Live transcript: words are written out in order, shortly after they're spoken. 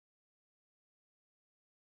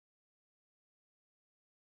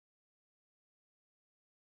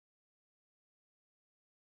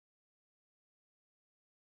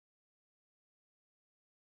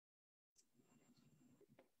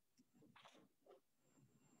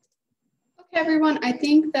Okay, everyone, I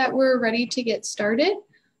think that we're ready to get started.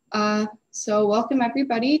 So welcome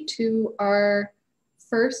everybody to our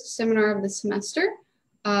first seminar of the semester.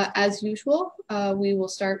 As usual, we will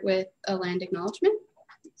start with a land acknowledgement.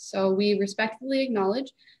 So we respectfully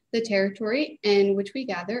acknowledge the territory in which we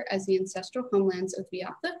gather as the ancestral homelands of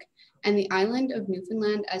Beothuk and the island of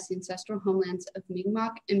Newfoundland as the ancestral homelands of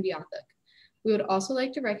Mi'kmaq and Beothuk. We would also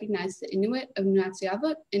like to recognize the Inuit of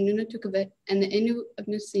Nunatsiavut and Nunatukavut and the Innu of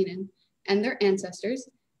Nusinan and their ancestors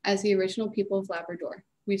as the original people of Labrador.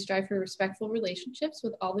 We strive for respectful relationships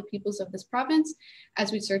with all the peoples of this province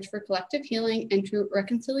as we search for collective healing and true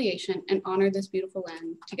reconciliation and honor this beautiful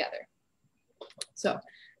land together. So,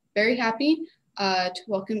 very happy to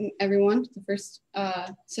welcome everyone to the first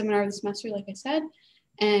seminar of the semester, like I said,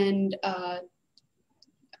 and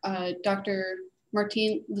Dr.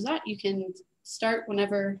 Martine Lazat, you can start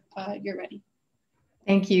whenever you're ready.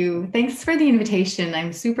 Thank you. Thanks for the invitation.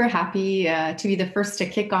 I'm super happy to be the first to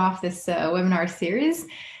kick off this webinar series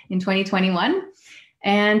in 2021.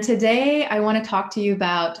 And today I want to talk to you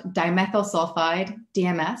about dimethyl sulfide,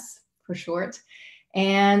 DMS for short.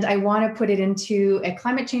 And I want to put it into a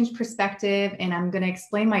climate change perspective, and I'm going to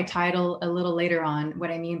explain my title a little later on, what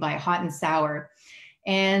I mean by hot and sour.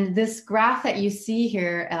 And this graph that you see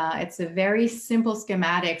here, it's a very simple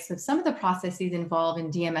schematics of some of the processes involved in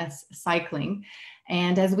DMS cycling.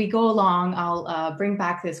 And as we go along, I'll bring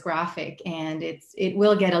back this graphic, and it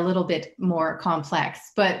will get a little bit more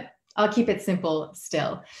complex, but I'll keep it simple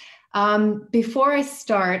still. Before I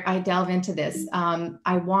start, I delve into this.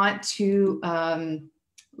 I want to,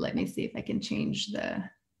 let me see if I can change the,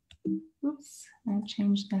 oops, I'll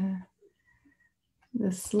change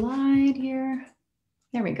the slide here.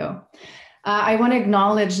 There we go. I want to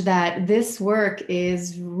acknowledge that this work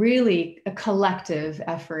is really a collective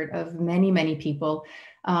effort of many, many people,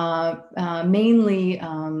 mainly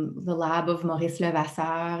the lab of Maurice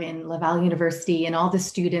Levasseur in Laval University and all the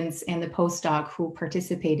students and the postdoc who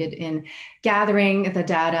participated in gathering the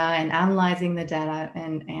data and analyzing the data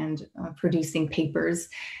and producing papers.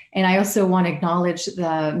 And I also want to acknowledge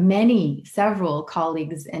the several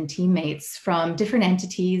colleagues and teammates from different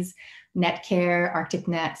entities, Netcare, Artic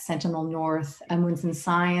Net, Sentinel North, Amundsen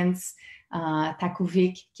Science,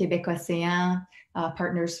 Takuvik, Québec Océan,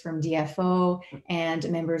 partners from DFO,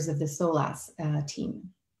 and members of the SOLAS team.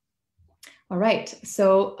 All right,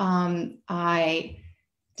 so I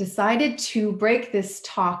decided to break this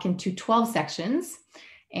talk into 12 sections,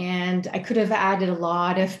 and I could have added a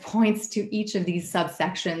lot of points to each of these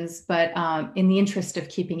subsections, but in the interest of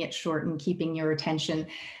keeping it short and keeping your attention,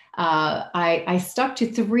 I stuck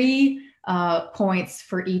to 3 points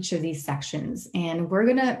for each of these sections. And we're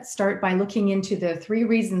going to start by looking into the 3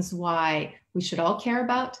 reasons why we should all care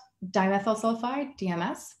about dimethyl sulfide,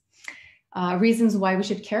 DMS, reasons why we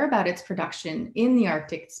should care about its production in the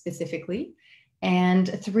Arctic specifically,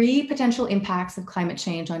 and 3 potential impacts of climate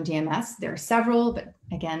change on DMS. There are several, but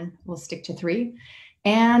again, we'll stick to 3.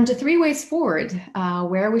 And 3 ways forward,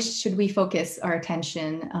 where should we focus our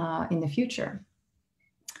attention in the future.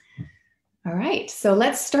 All right, so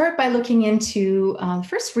let's start by looking into the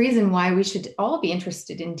first reason why we should all be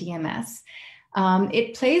interested in DMS.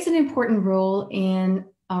 It plays an important role in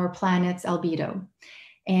our planet's albedo.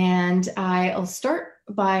 And I'll start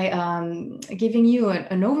by giving you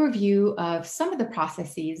an overview of some of the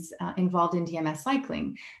processes involved in DMS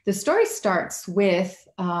cycling. The story starts with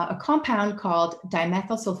a compound called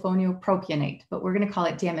dimethylsulfonopropionate, but we're going to call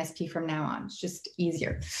it DMSP from now on. It's just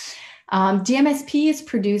easier. DMSP is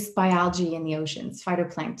produced by algae in the oceans,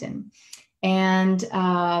 phytoplankton, and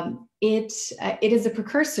it is a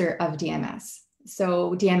precursor of DMS.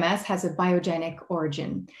 So DMS has a biogenic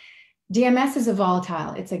origin. DMS is a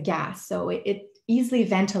volatile, it's a gas, so it easily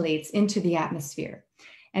ventilates into the atmosphere.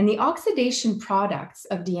 And the oxidation products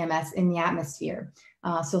of DMS in the atmosphere,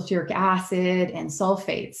 sulfuric acid and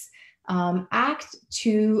sulfates, act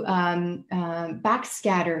to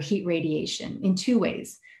backscatter heat radiation in 2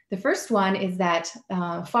 ways. The first one is that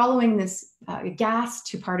following this gas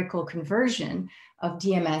to particle conversion of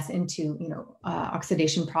DMS into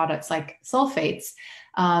oxidation products like sulfates,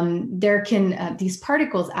 these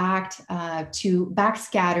particles act to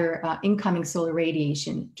backscatter incoming solar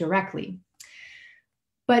radiation directly.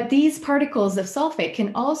 But these particles of sulfate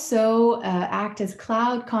can also act as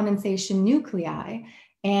cloud condensation nuclei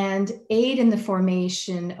and aid in the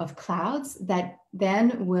formation of clouds that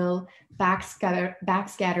then will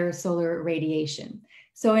backscatter solar radiation.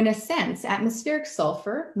 So in a sense, atmospheric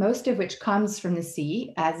sulfur, most of which comes from the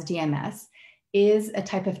sea as DMS, is a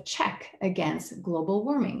type of check against global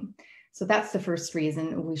warming. So that's the first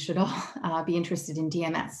reason we should all be interested in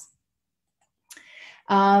DMS.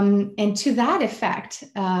 And to that effect,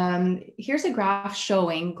 here's a graph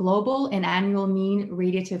showing global and annual mean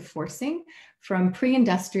radiative forcing from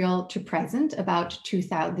pre-industrial to present, about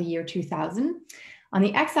the year 2000. On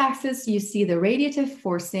the x-axis, you see the radiative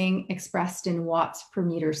forcing expressed in watts per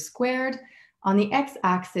meter squared. On the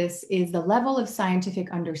x-axis is the level of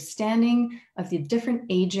scientific understanding of the different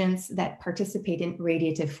agents that participate in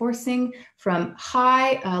radiative forcing, from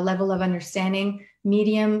high level of understanding,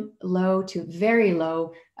 medium, low to very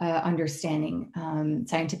low understanding,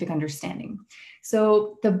 scientific understanding.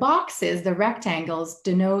 So the boxes, the rectangles,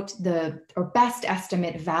 denote the best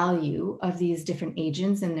estimate value of these different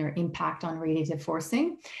agents and their impact on radiative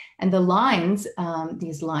forcing. And the lines,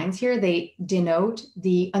 these lines here, they denote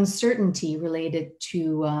the uncertainty related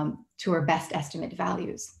to our best estimate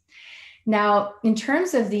values. Now, in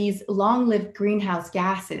terms of these long-lived greenhouse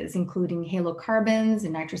gases, including halocarbons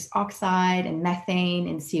and nitrous oxide and methane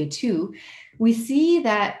and CO2, we see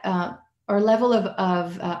that our level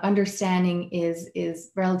of understanding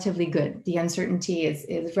is relatively good. The uncertainty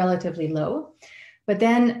is relatively low. But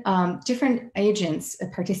then different agents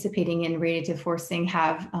participating in radiative forcing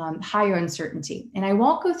have higher uncertainty. And I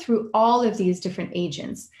won't go through all of these different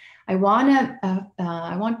agents. I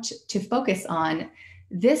want to focus on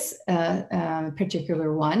this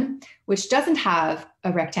particular one, which doesn't have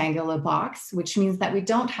a rectangular box, which means that we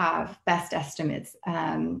don't have best estimates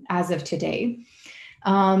as of today.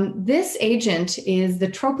 This agent is the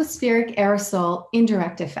tropospheric aerosol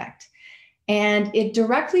indirect effect. And it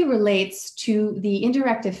directly relates to the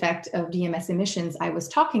indirect effect of DMS emissions I was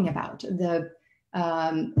talking about, the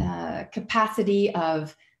capacity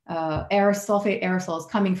of sulfate aerosols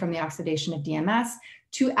coming from the oxidation of DMS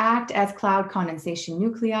to act as cloud condensation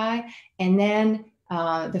nuclei, and then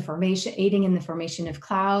aiding in the formation of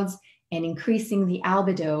clouds and increasing the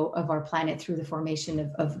albedo of our planet through the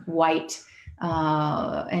formation of white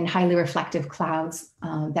and highly reflective clouds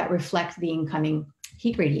that reflect the incoming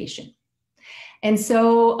heat radiation. And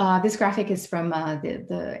so this graphic is from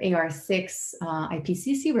the AR6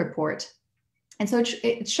 IPCC report. And so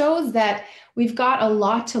it shows that we've got a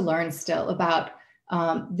lot to learn still about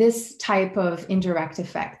this type of indirect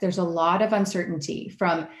effect. There's a lot of uncertainty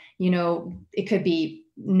from, it could be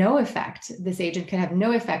no effect. This agent could have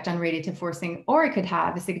no effect on radiative forcing, or it could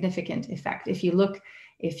have a significant effect. If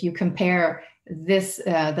you compare this,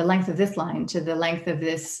 the length of this line to the length of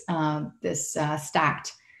this, those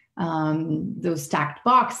stacked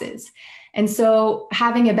boxes. And so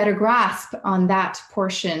having a better grasp on that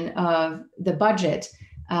portion of the budget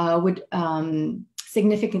would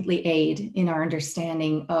significantly aid in our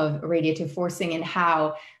understanding of radiative forcing and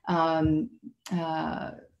how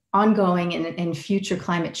ongoing and future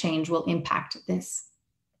climate change will impact this.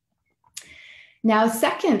 Now,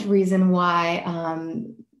 second reason why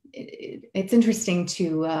it's interesting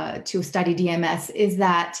to study DMS is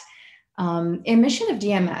that emission of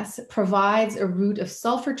DMS provides a route of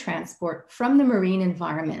sulfur transport from the marine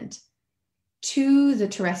environment to the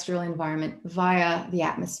terrestrial environment via the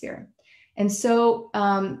atmosphere. And so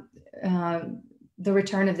the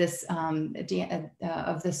return of this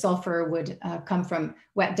of the sulfur would come from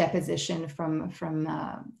wet deposition from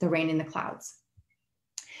the rain in the clouds.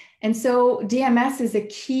 And so DMS is a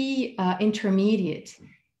key intermediate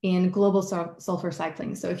in global sulfur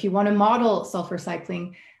cycling. So if you want to model sulfur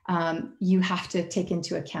cycling, you have to take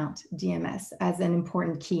into account DMS as an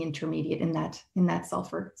important key intermediate in that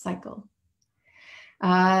sulfur cycle.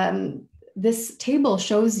 This table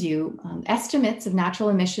shows you estimates of natural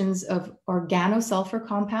emissions of organosulfur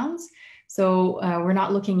compounds. So we're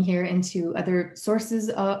not looking here into other sources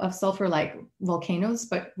of sulfur like volcanoes,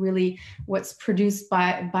 but really what's produced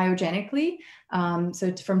biogenically. So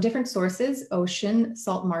it's from different sources: ocean,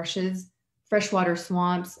 salt marshes, freshwater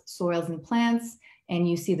swamps, soils, and plants. And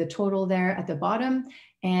you see the total there at the bottom.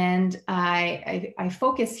 And I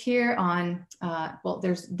focus here on, well,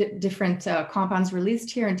 there's different compounds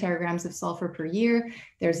released here in teragrams of sulfur per year.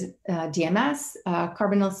 There's DMS,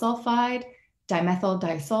 carbonyl sulfide, dimethyl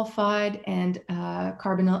disulfide, and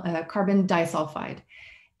carbon disulfide.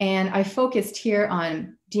 And I focused here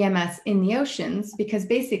on DMS in the oceans because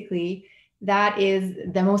basically that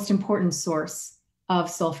is the most important source of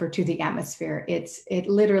sulfur to the atmosphere. It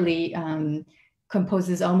literally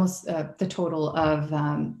composes almost the total of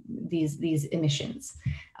these emissions,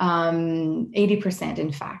 80%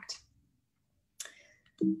 in fact.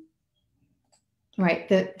 Right,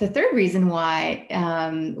 the third reason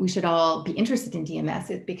why we should all be interested in DMS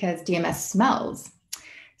is because DMS smells.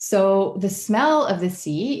 So the smell of the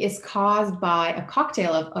sea is caused by a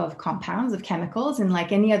cocktail of compounds, of chemicals, and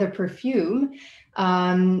like any other perfume,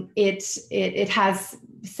 it has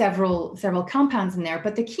several compounds in there.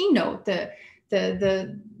 But the keynote, the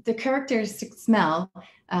characteristic smell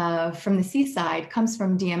from the seaside comes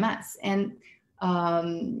from DMS. And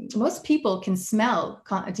most people can smell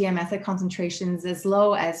DMS at concentrations as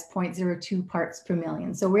low as 0.02 parts per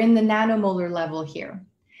million. So we're in the nanomolar level here.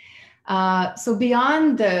 So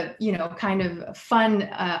beyond the, kind of fun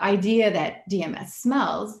idea that DMS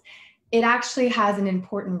smells, it actually has an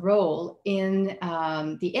important role in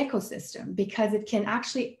the ecosystem because it can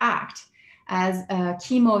actually act as a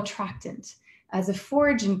chemoattractant, as a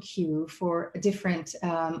foraging cue for different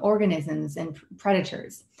organisms and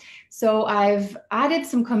predators. So I've added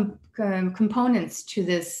some components to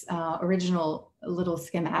this original little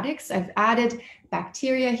schematics. I've added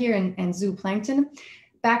bacteria here and zooplankton.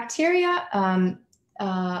 Bacteria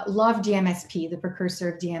love DMSP, the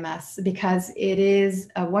precursor of DMS, because it is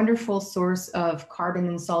a wonderful source of carbon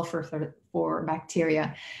and sulfur for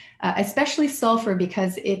bacteria, especially sulfur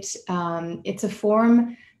because it's a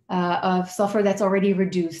form of sulfur that's already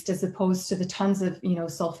reduced as opposed to the tons of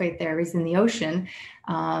sulfate there is in the ocean.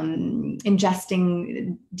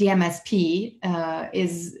 Ingesting DMSP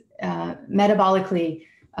is metabolically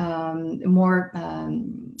more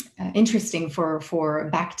interesting for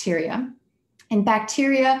bacteria. And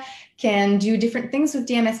bacteria can do different things with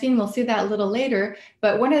DMSP, and we'll see that a little later.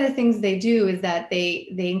 But one of the things they do is that they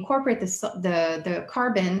incorporate the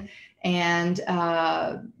carbon, and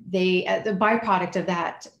the byproduct of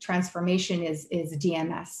that transformation is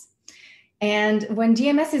DMS. And when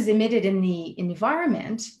DMS is emitted in the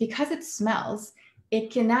environment, because it smells, it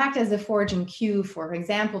can act as a foraging cue, for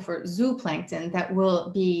example, for zooplankton that will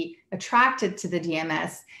be attracted to the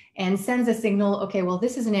DMS and sends a signal, okay, well,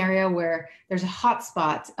 this is an area where there's a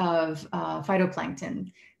hotspot of phytoplankton,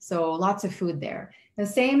 so lots of food there. The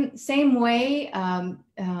same way,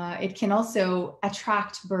 it can also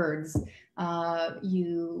attract birds.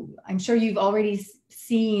 I'm sure you've already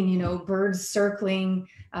seen, birds circling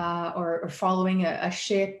or following a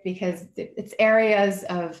ship because it's areas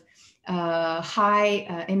of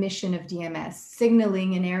high emission of DMS,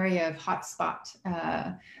 signaling an area of hotspot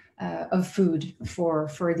of food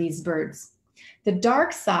for these birds. The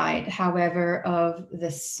dark side, however, of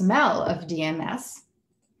the smell of DMS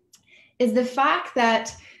is the fact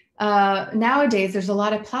that nowadays there's a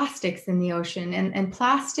lot of plastics in the ocean, and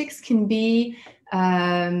plastics can be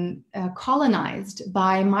colonized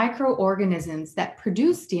by microorganisms that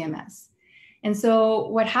produce DMS. And so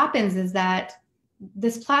what happens is that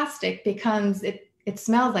this plastic becomes, it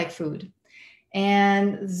smells like food.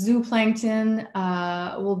 And zooplankton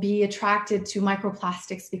will be attracted to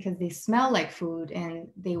microplastics because they smell like food and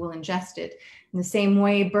they will ingest it. In the same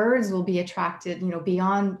way, birds will be attracted,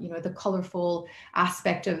 beyond, the colorful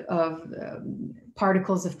aspect of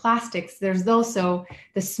particles of plastics. There's also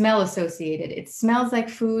the smell associated. It smells like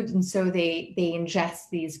food, and so they ingest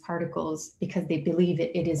these particles because they believe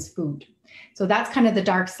it is food. So that's kind of the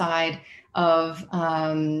dark side of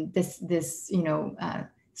this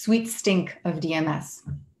sweet stink of DMS.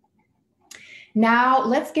 Now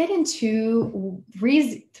let's get into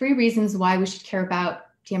three reasons why we should care about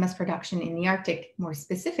DMS production in the Arctic more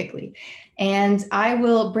specifically. And I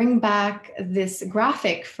will bring back this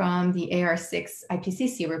graphic from the AR6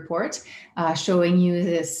 IPCC report showing you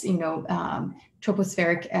this,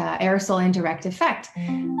 tropospheric aerosol indirect effect.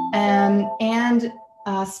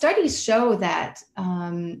 Studies show that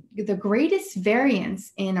the greatest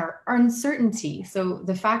variance in our uncertainty, so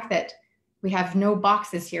the fact that we have no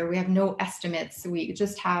boxes here, we have no estimates, we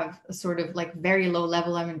just have a sort of like very low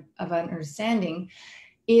level of understanding,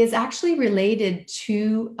 is actually related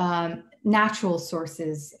to natural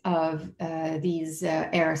sources of these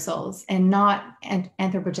aerosols and not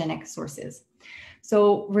anthropogenic sources.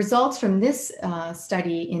 So results from this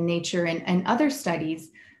study in Nature and other studies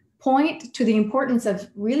point to the importance of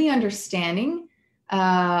really understanding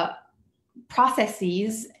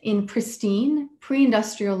processes in pristine,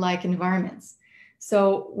 pre-industrial-like environments.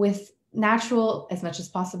 So with natural, as much as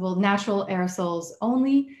possible, natural aerosols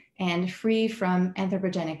only and free from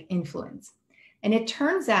anthropogenic influence. And it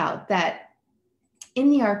turns out that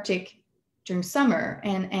in the Arctic during summer,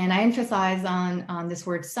 and I emphasize on this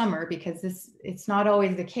word summer because it's not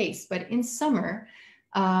always the case, but in summer,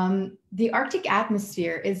 the Arctic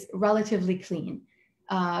atmosphere is relatively clean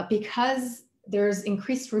because there's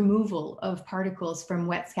increased removal of particles from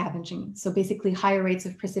wet scavenging. So basically higher rates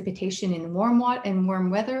of precipitation in warm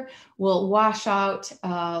weather will wash out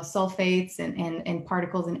sulfates and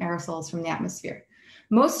particles and aerosols from the atmosphere.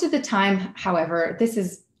 Most of the time, however,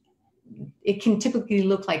 it can typically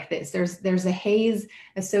look like this. There's a haze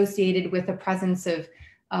associated with the presence of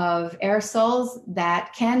of aerosols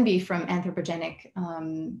that can be from anthropogenic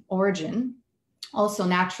origin, also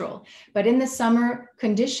natural. But in the summer,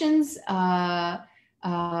 conditions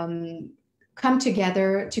come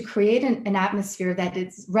together to create an atmosphere that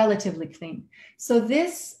is relatively clean. So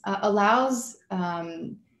this allows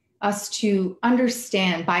us to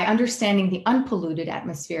understand, by understanding the unpolluted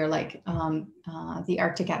atmosphere, like the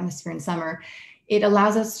Arctic atmosphere in summer, it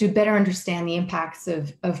allows us to better understand the impacts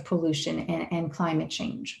of pollution and climate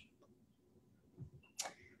change.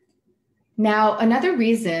 Now, another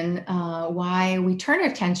reason why we turn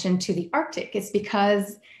attention to the Arctic is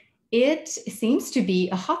because it seems to be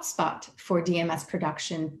a hotspot for DMS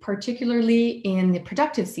production, particularly in the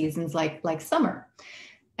productive seasons like summer.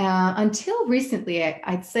 Until recently,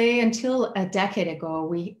 I'd say until a decade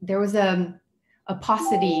ago, there was a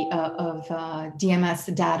paucity of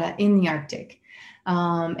DMS data in the Arctic.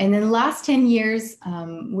 And in the last 10 years,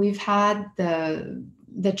 we've had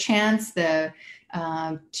the chance to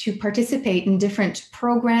participate in different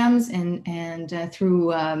programs and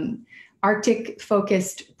through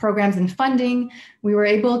Arctic-focused programs and funding, we were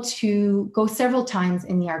able to go several times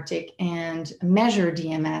in the Arctic and measure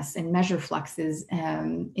DMS and measure fluxes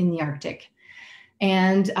in the Arctic.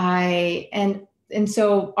 And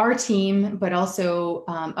so our team, but also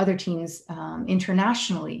other teams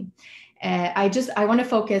internationally, I want to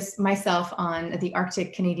focus myself on the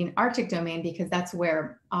Canadian Arctic domain because that's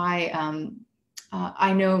where I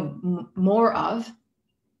know more of.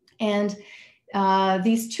 And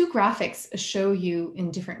these two graphics show you in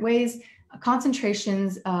different ways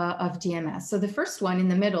concentrations of DMS. So the first one in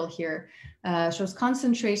the middle here shows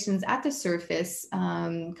concentrations at the surface,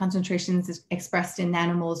 concentrations expressed in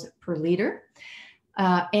nanomoles per liter.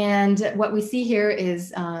 And what we see here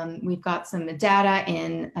is we've got some data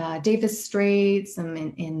in Davis Strait, some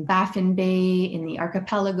in Baffin Bay, in the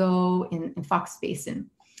archipelago, in Fox Basin.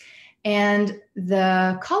 And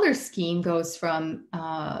the color scheme goes from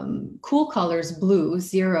cool colors, blue,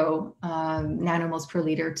 0 nanomoles per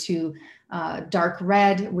liter, to dark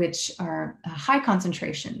red, which are high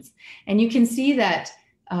concentrations. And you can see that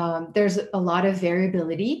there's a lot of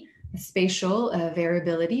variability, spatial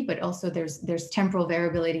variability, but also there's temporal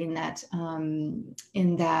variability in that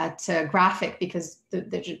graphic because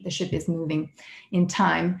the ship is moving in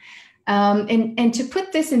time. And to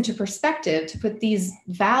put this into perspective, to put these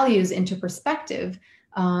values into perspective,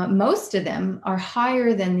 most of them are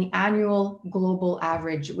higher than the annual global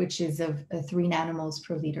average, which is of 3 nanomoles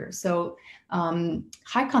per liter. So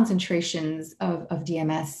high concentrations of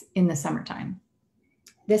DMS in the summertime.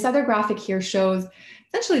 This other graphic here shows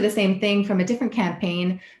essentially the same thing from a different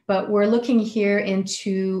campaign, but we're looking here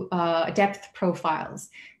into depth profiles.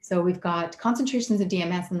 So we've got concentrations of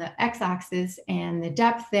DMS on the x-axis and the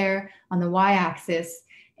depth there on the y-axis.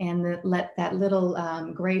 And that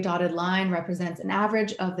little gray dotted line represents an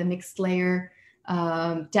average of the mixed layer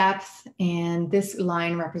depth. And this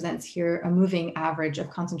line represents here a moving average of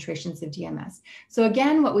concentrations of DMS. So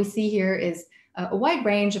again, what we see here is a wide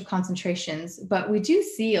range of concentrations, but we do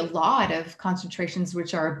see a lot of concentrations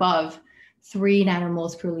which are above 3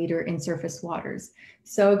 nanomoles per liter in surface waters.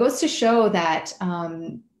 So it goes to show that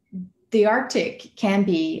the Arctic can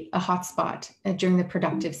be a hotspot during the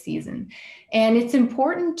productive season. And it's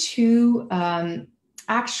important to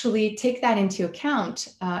actually take that into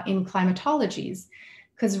account in climatologies,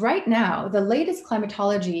 because right now, the latest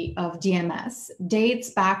climatology of DMS dates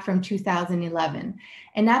back from 2011.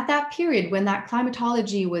 And at that period, when that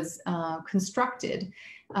climatology was constructed,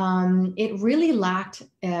 it really lacked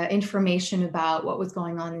information about what was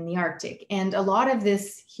going on in the Arctic. And a lot of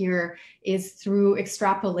this here is through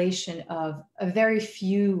extrapolation of a very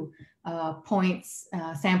few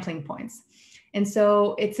sampling points. And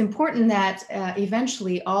so it's important that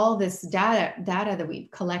eventually all this data that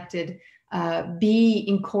we've collected be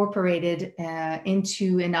incorporated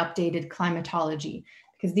into an updated climatology,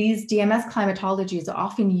 because these DMS climatologies are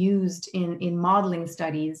often used in modeling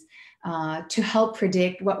studies to help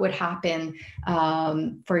predict what would happen,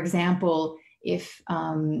 for example, if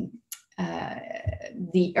the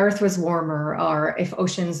Earth was warmer or if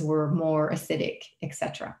oceans were more acidic,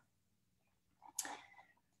 etc.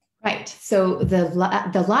 Right, so the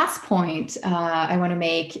last point I want to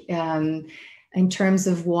make in terms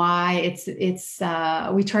of why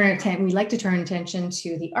we like to turn attention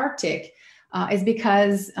to the Arctic is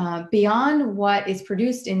because beyond what is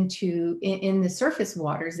produced in the surface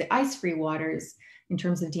waters, the ice-free waters, in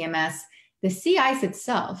terms of DMS, the sea ice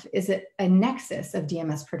itself is a nexus of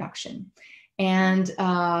DMS production. And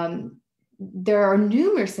there are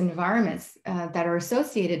numerous environments that are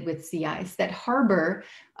associated with sea ice that harbor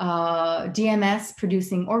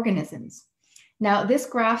DMS-producing organisms. Now, this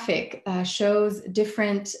graphic shows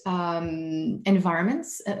different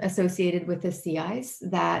environments associated with the sea ice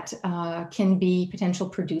that can be potential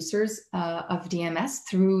producers of DMS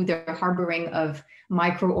through their harboring of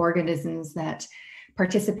microorganisms that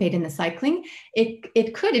participate in the cycling.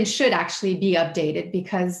 It could and should actually be updated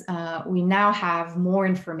because we now have more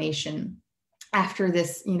information after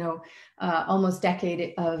this, almost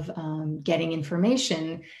decade of getting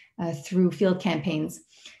information through field campaigns.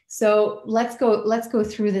 So let's go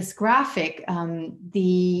through this graphic.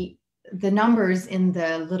 The numbers in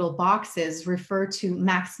the little boxes refer to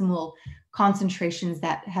maximal concentrations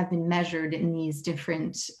that have been measured in these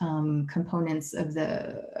different components of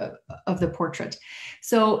the portrait.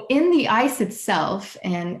 So in the ice itself,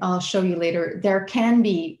 and I'll show you later, there can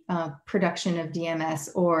be production of DMS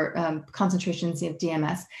or concentrations of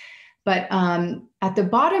DMS, but at the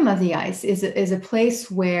bottom of the ice is a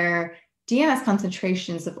place where DMS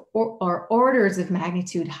concentrations are orders of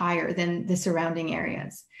magnitude higher than the surrounding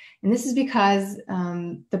areas. And this is because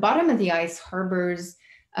the bottom of the ice harbors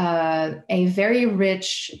a very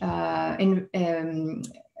rich,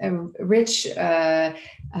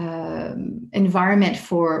 environment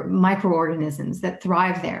for microorganisms that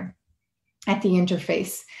thrive there at the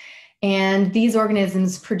interface. And these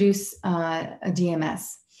organisms produce a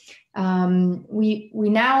DMS. We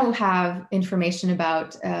now have information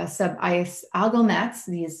about sub-ice algal mats,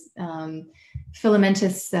 these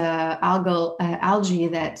filamentous algae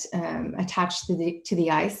that attach to the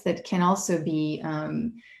ice that can also be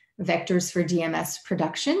vectors for DMS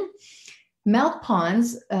production. Melt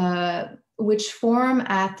ponds, which form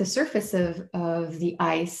at the surface of the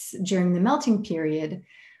ice during the melting period,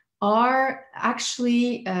 are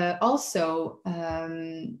actually also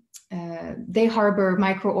they harbor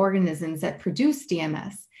microorganisms that produce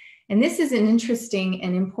DMS. And this is an interesting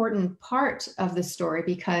and important part of the story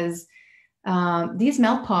because these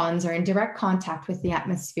melt ponds are in direct contact with the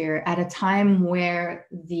atmosphere at a time where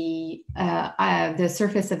the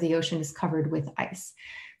surface of the ocean is covered with ice.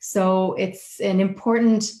 So it's an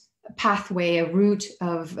important pathway, a route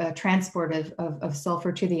of transport of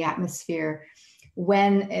sulfur to the atmosphere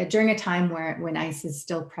during a time when ice is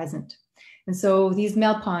still present. And so these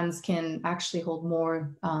melt ponds can actually hold more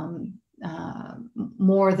than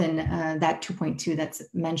that 2.2 that's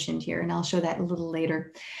mentioned here. And I'll show that a little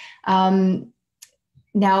later.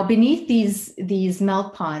 Now, beneath these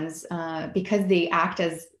melt ponds, because they act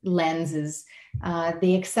as lenses,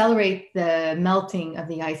 they accelerate the melting of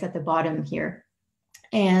the ice at the bottom here.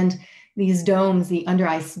 And these domes, the under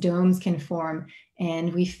ice domes, can form.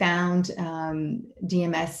 And we found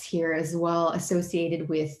DMS here as well associated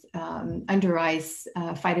with under ice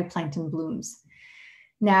phytoplankton blooms.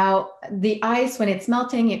 Now, the ice, when it's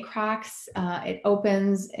melting, it cracks, it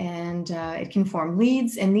opens, and it can form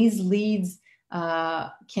leads. And these leads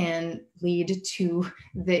can lead to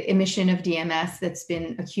the emission of DMS that's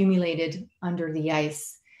been accumulated under the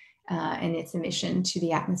ice and its emission to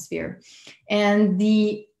the atmosphere. And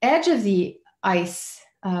the edge of the ice,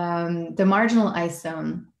 the marginal ice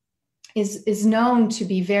zone, is known to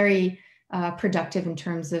be very productive in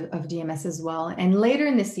terms of DMS as well. And later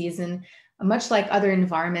in the season, much like other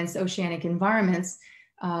environments, oceanic environments,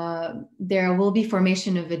 there will be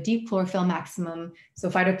formation of a deep chlorophyll maximum. So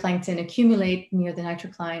phytoplankton accumulate near the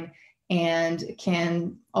nitrocline and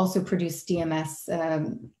can also produce DMS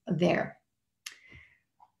there.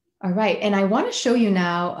 All right, and I want to show you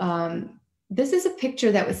now, this is a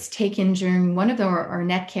picture that was taken during one of our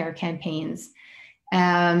net care campaigns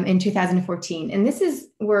in 2014. And this is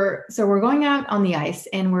we're going out on the ice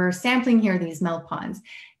and we're sampling here these melt ponds.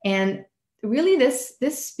 And really this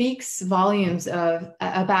speaks volumes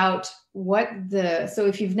about so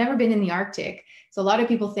if you've never been in the Arctic, so a lot of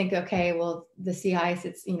people think, okay, well, the sea ice,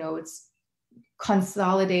 it's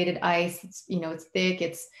consolidated ice, it's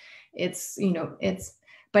thick,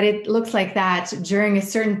 but it looks like that during a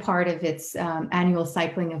certain part of its annual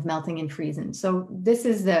cycling of melting and freezing. So this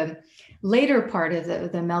is the later part of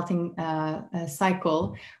the melting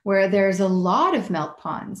cycle where there's a lot of melt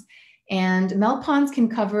ponds. And melt ponds can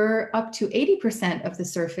cover up to 80% of the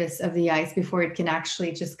surface of the ice before it can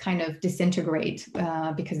actually just kind of disintegrate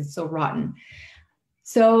because it's so rotten.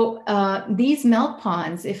 So these melt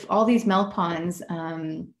ponds, if all these melt ponds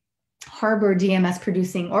harbor DMS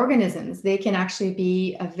producing organisms, they can actually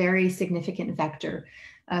be a very significant vector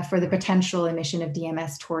for the potential emission of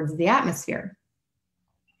DMS towards the atmosphere.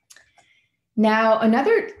 Now,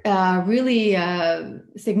 another really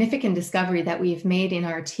significant discovery that we've made in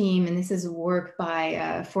our team, and this is work by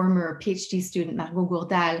a former PhD student, Margot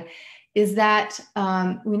Gourdal, is that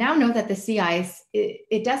we now know that the sea ice,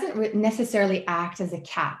 it doesn't necessarily act as a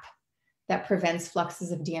cap that prevents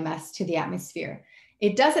fluxes of DMS to the atmosphere.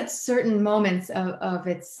 It does at certain moments of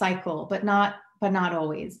its cycle, but not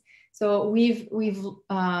always. So we've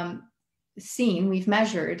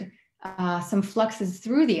measured some fluxes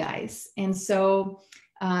through the ice. And so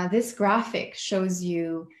this graphic shows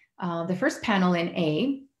you the first panel in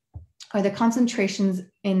A are the concentrations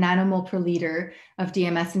in nanomole per liter of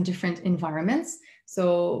DMS in different environments.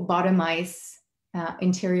 So bottom ice,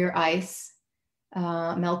 interior ice,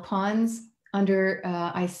 melt ponds, under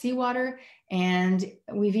ice seawater. And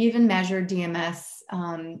we've even measured DMS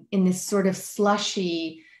in this sort of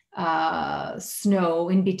slushy snow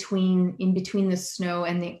in between the snow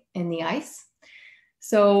and the ice.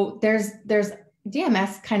 So there's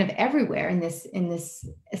DMS kind of everywhere in this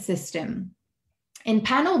system. In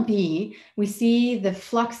panel B, we see the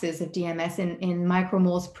fluxes of DMS in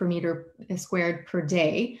micromoles per meter squared per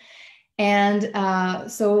day. And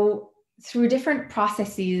so through different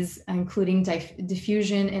processes, including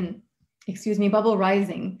diffusion and, bubble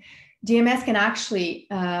rising, DMS can actually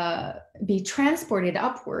be transported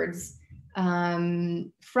upwards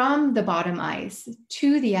from the bottom ice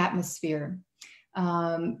to the atmosphere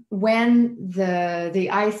when the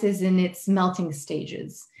ice is in its melting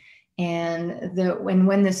stages. And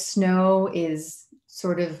when the snow is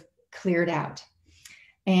sort of cleared out.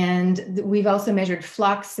 And we've also measured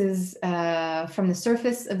fluxes from the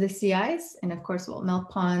surface of the sea ice, and of course, melt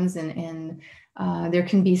ponds, and there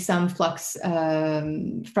can be some flux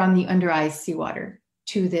from the under ice seawater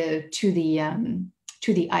to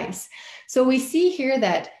the ice. So we see here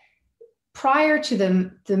that prior to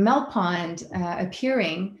the melt pond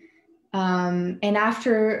appearing, and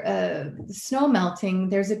after snow melting,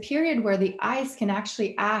 there's a period where the ice can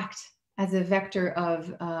actually act as a vector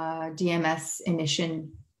of DMS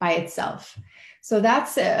emission by itself. So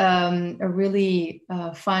that's a really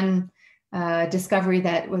fun discovery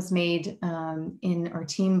that was made in our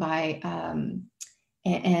team by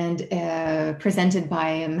and presented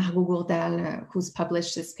by Margot Gourdal, who's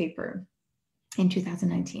published this paper in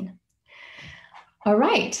 2019. All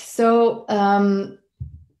right, so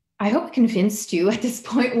I hope it convinced you at this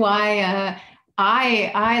point why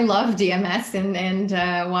I love DMS and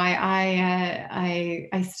why I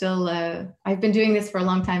still I've been doing this for a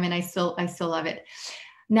long time and I still love it.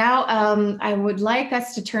 Now I would like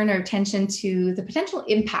us to turn our attention to the potential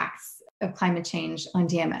impacts of climate change on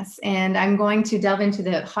DMS, and I'm going to delve into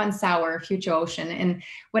the hot and sour future ocean. And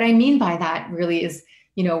what I mean by that really is,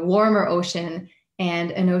 warmer ocean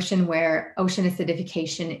and an ocean where ocean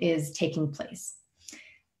acidification is taking place.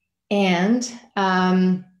 And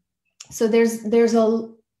so there's a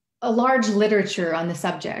large literature on the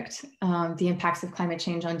subject, the impacts of climate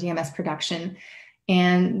change on DMS production,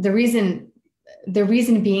 and the reason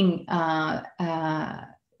being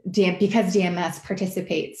because DMS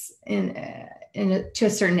participates to a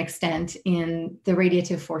certain extent in the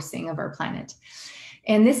radiative forcing of our planet.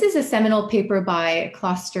 And this is a seminal paper by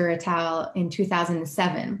Kloster et al. In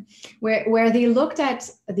 2007, where they looked at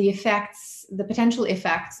the potential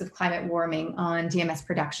effects of climate warming on DMS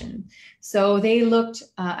production. So they looked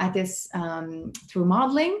at this through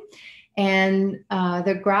modeling, and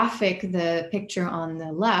the picture on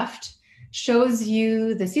the left shows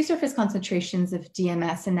you the sea surface concentrations of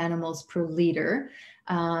DMS in nanomoles per liter.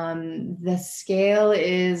 The scale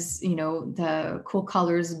is, the cool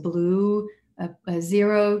colors, blue,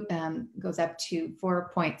 0 goes up to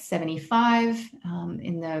 4.75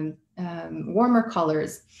 in the warmer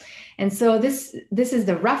colors. And so this is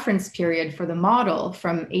the reference period for the model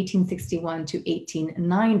from 1861 to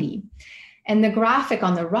 1890. And the graphic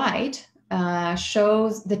on the right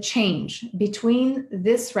shows the change between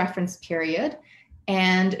this reference period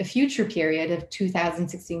and a future period of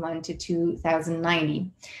 2061 to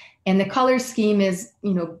 2090. And the color scheme is,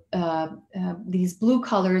 these blue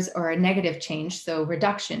colors are a negative change, so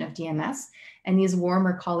reduction of DMS, and these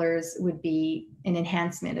warmer colors would be an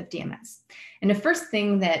enhancement of DMS. And the first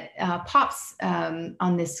thing that pops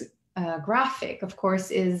on this graphic, of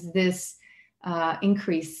course, is this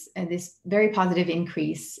increase, this very positive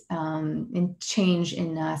increase in change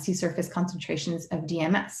in sea surface concentrations of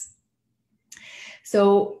DMS.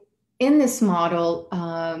 So in this model,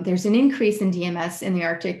 there's an increase in DMS in the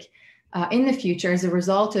Arctic in the future as a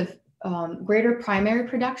result of greater primary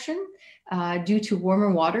production due to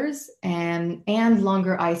warmer waters and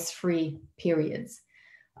longer ice-free periods.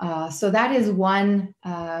 So that is one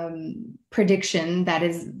prediction. That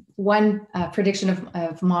is one prediction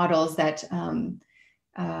of models that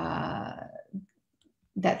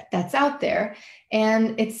that's out there,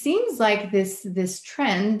 and it seems like this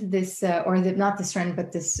trend, not this trend,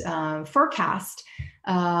 but this forecast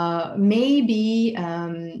may be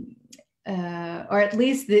or at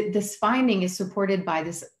least this finding is supported by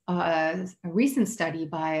this a recent study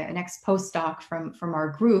by an ex-postdoc from our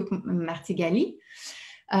group, Martigali.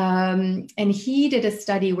 And he did a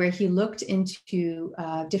study where he looked into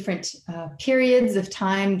different periods of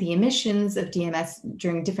time, the emissions of DMS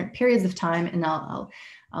during different periods of time. And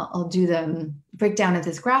I'll do the breakdown of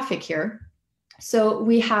this graphic here. So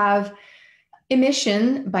we have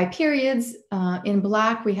emission by periods. In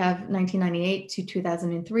black, we have 1998 to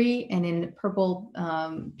 2003, and in purple,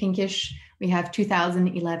 pinkish, we have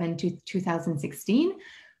 2011 to 2016.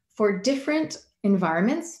 For different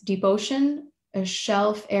environments, deep ocean, a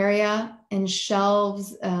shelf area, and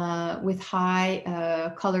shelves with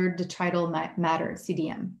high colored detrital matter,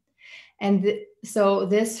 CDM. And so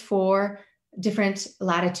this for different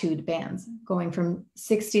latitude bands, going from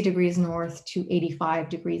 60 degrees north to 85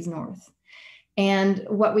 degrees north. And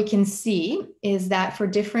what we can see is that for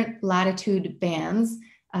different latitude bands,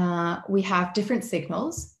 we have different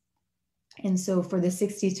signals. And so for the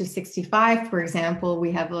 60 to 65, for example,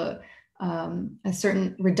 we have a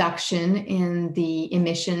certain reduction in the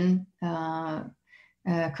emission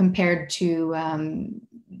compared to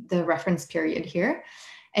the reference period here.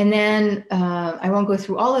 And then I won't go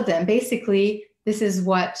through all of them. Basically, this is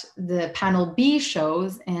what the panel B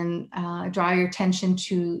shows, and draw your attention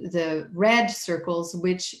to the red circles,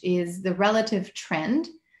 which is the relative trend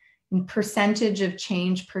in percentage of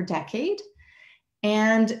change per decade.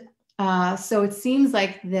 And so it seems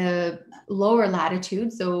like the lower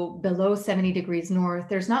latitude, so below 70 degrees north,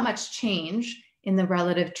 there's not much change in the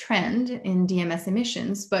relative trend in DMS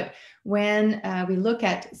emissions. But when we look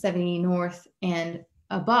at 70 north and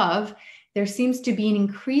above, there seems to be an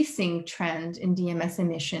increasing trend in DMS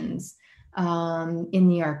emissions in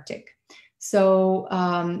the Arctic. So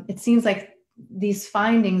it seems like these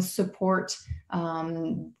findings support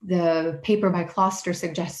the paper by Kloster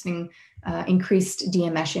suggesting increased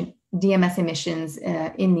DMS emissions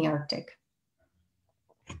in the Arctic.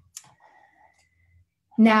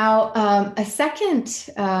 Now, a second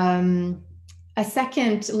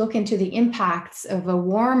look into the impacts of a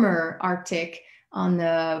warmer Arctic on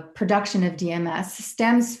the production of DMS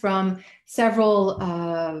stems from several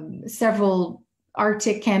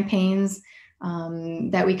Arctic campaigns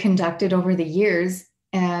that we conducted over the years,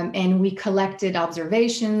 and we collected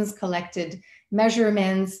observations, collected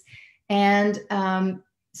measurements, and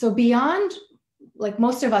so beyond, like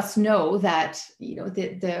most of us know that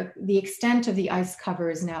the extent of the ice cover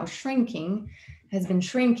is now shrinking, has been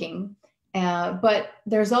shrinking. But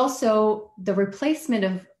there's also the replacement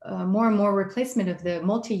of more and more replacement of the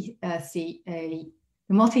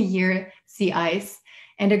multi-year sea ice,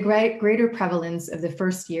 and a greater prevalence of the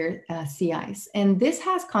first year sea ice. And this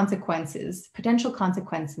has consequences, potential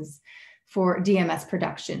consequences for DMS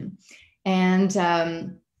production. And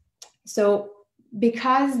so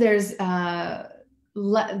because there's the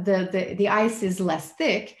ice is less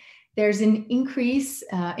thick, there's an increase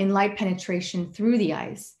in light penetration through the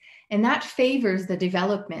ice. And that favors the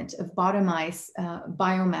development of bottom ice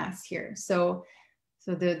biomass here. So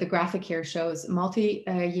the graphic here shows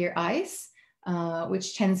multi-year ice,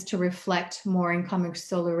 which tends to reflect more incoming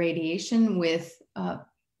solar radiation with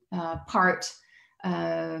part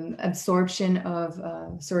absorption of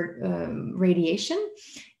radiation.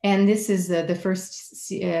 And this is the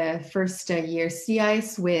first year sea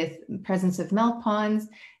ice with presence of melt ponds.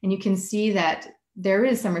 And you can see that there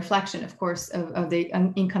is some reflection, of course, of the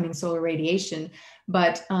incoming solar radiation,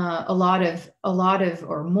 but a lot of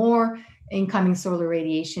or more incoming solar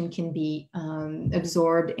radiation can be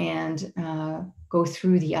absorbed and go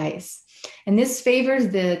through the ice. And this favors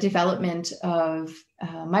the development of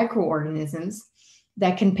microorganisms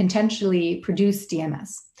that can potentially produce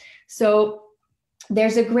DMS. So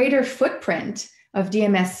there's a greater footprint of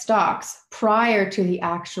DMS stocks prior to the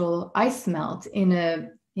actual ice melt in a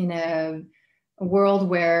world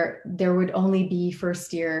where there would only be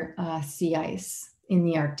first year sea ice in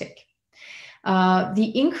the Arctic.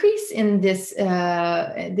 The increase in this,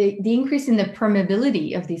 the increase in the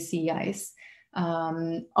permeability of the sea ice,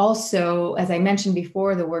 also, as I mentioned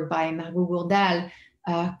before, the work by Margot Gourdal,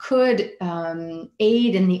 could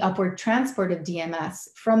aid in the upward transport of DMS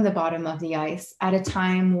from the bottom of the ice at a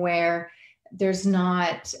time where there's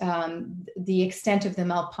not, the extent of the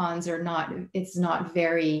melt ponds are not, it's not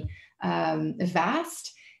very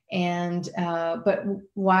vast. And, but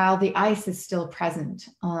while the ice is still present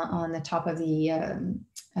on the top of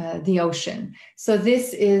the ocean. So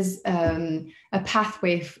this is a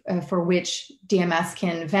pathway for which DMS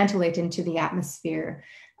can ventilate into the atmosphere,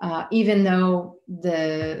 even though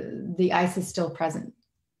the ice is still present.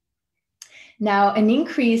 Now, an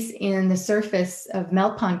increase in the surface of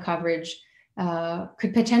melt pond coverage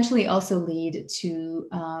could potentially also lead to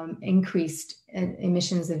increased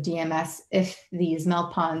emissions of DMS if these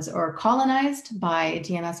melt ponds are colonized by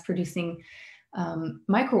DMS producing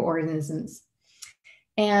microorganisms.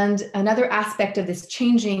 And another aspect of this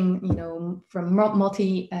changing, from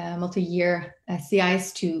multi-year sea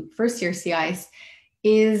ice to first-year sea ice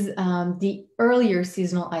is the earlier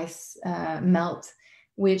seasonal ice melt,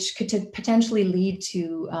 which could potentially lead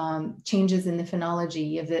to changes in the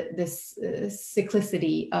phenology of this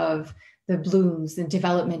cyclicity of the blooms and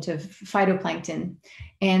development of phytoplankton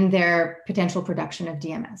and their potential production of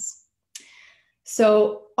DMS.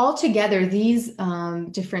 So altogether, these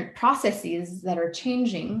different processes that are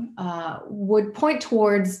changing would point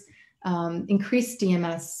towards increased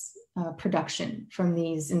DMS production from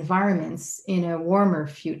these environments in a warmer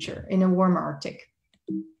future, in a warmer Arctic.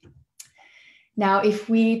 Now, if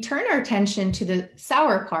we turn our attention to the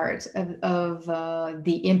sour part of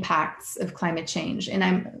the impacts of climate change, and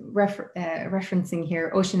I'm referencing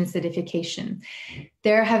here ocean acidification,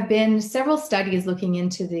 there have been several studies looking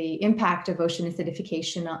into the impact of ocean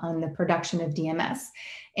acidification on the production of DMS.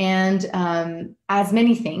 And as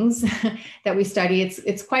many things that we study,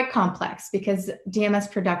 it's quite complex because DMS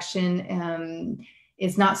production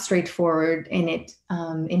is not straightforward, and it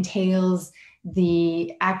entails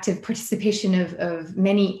the active participation of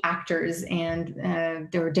many actors, and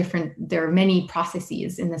there are many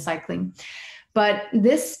processes in the cycling. But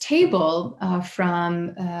this table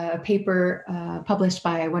from a paper published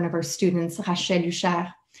by one of our students, Rachel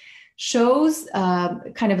Huchard, shows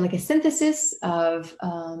kind of like a synthesis of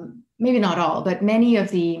maybe not all, but many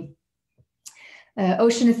of the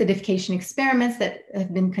ocean acidification experiments that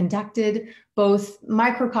have been conducted, both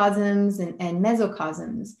microcosms and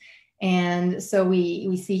mesocosms. And so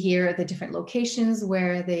we see here the different locations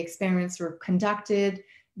where the experiments were conducted,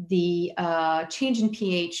 the change in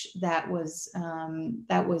pH that was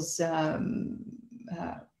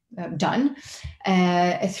done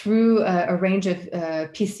through a range of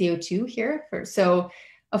PCO2 here. So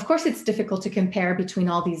of course, it's difficult to compare between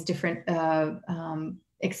all these different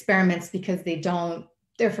experiments because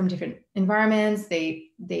they're from different environments. They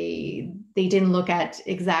didn't look at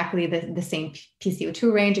exactly the same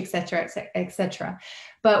PCO2 range, et cetera.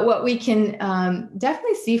 But what we can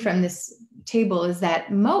definitely see from this table is that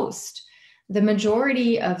the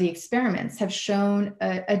majority of the experiments have shown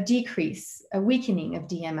a decrease, a weakening of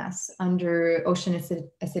DMS under ocean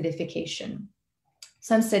acidification.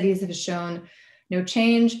 Some studies have shown no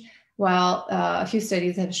change, while a few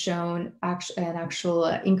studies have shown an actual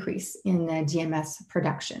increase in DMS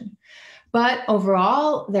production. But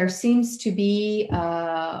overall, there seems to be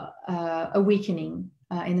a weakening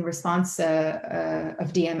in the response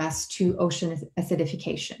of DMS to ocean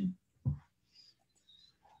acidification.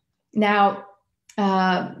 Now,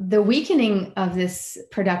 the weakening of this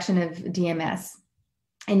production of DMS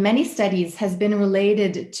in many studies has been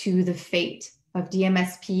related to the fate of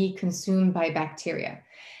DMSP consumed by bacteria.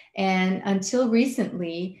 And until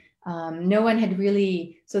recently, no one had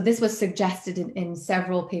really, so this was suggested in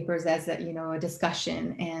several papers as a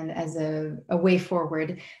discussion and as a way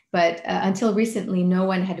forward. But until recently, no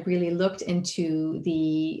one had really looked into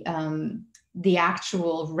the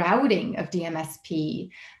actual routing of DMSP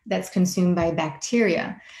that's consumed by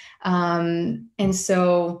bacteria. And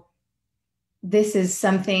so this is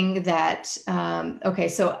something that, okay,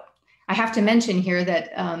 so I have to mention here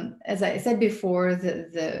that, as I said before,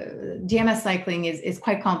 the DMS cycling is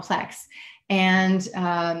quite complex. And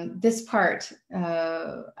this part,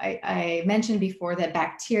 I mentioned before that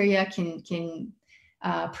bacteria can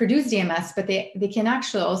produce DMS, but they can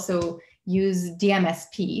actually also use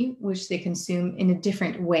DMSP, which they consume in a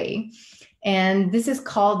different way. And this is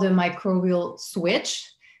called the microbial switch,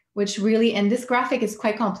 which really, and this graphic is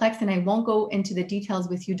quite complex, and I won't go into the details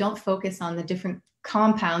with you. Don't focus on the different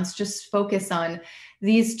compounds, just focus on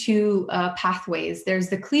these two pathways. There's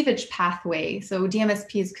the cleavage pathway. So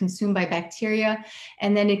DMSP is consumed by bacteria,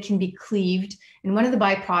 and then it can be cleaved. And one of the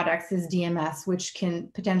byproducts is DMS, which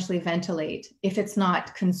can potentially ventilate if it's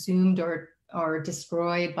not consumed or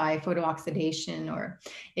destroyed by photooxidation, or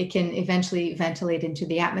it can eventually ventilate into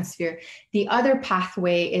the atmosphere. The other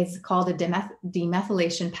pathway is called a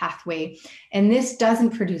demethylation pathway, and this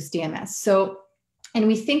doesn't produce DMS. So, and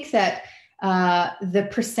we think that the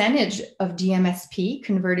percentage of DMSP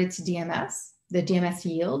converted to DMS, the DMS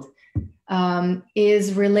yield,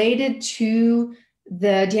 is related to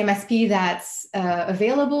the DMSP that's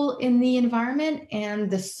available in the environment and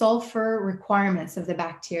the sulfur requirements of the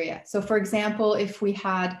bacteria. So for example, if we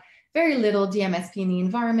had very little DMSP in the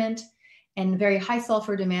environment and very high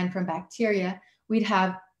sulfur demand from bacteria, we'd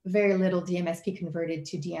have very little DMSP converted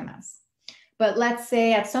to DMS. But let's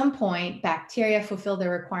say at some point, bacteria fulfill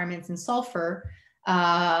their requirements in sulfur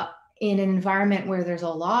in an environment where there's a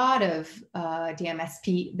lot of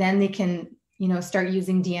DMSP, then they can, start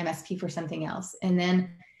using DMSP for something else. And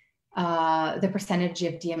then the percentage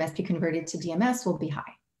of DMSP converted to DMS will be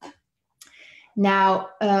high. Now,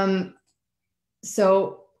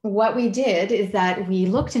 so what we did is that we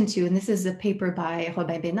looked into, and this is a paper by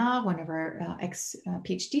Robin Bénard, one of our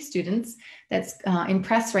ex-PhD students, that's in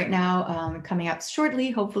press right now, coming out shortly,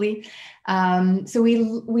 hopefully. So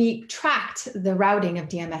we tracked the routing of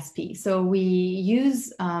DMSP. So we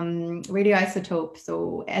use radioisotope,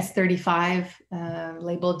 so S35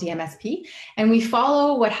 labeled DMSP, and we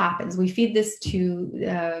follow what happens. We feed this to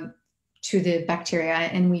the bacteria,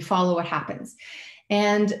 and we follow what happens.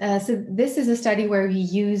 And so this is a study where we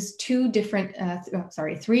use two targets of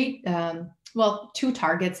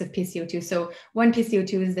PCO2. So one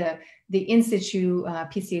PCO2 is the in situ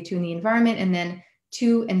PCO2 in the environment, and then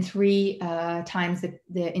 2 and 3 times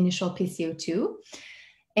the initial PCO2.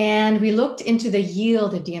 And we looked into the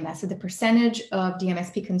yield of DMS, so the percentage of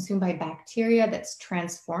DMSP consumed by bacteria that's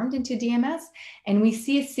transformed into DMS. And we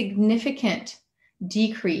see a significant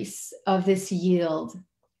decrease of this yield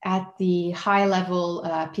at the high level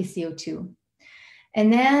PCO2.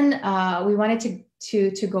 And then we wanted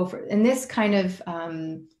to go for, and this kind of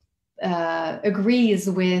agrees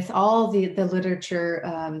with all the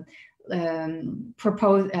literature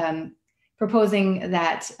proposing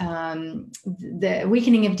that the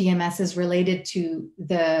weakening of DMS is related to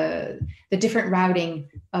the different routing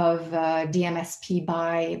of DMSP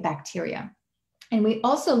by bacteria. And we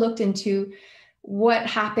also looked into what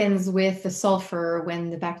happens with the sulfur when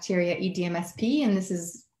the bacteria eat DMSP, and this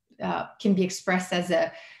is can be expressed as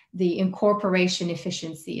the incorporation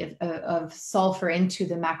efficiency of sulfur into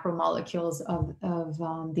the macromolecules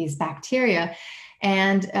of these bacteria,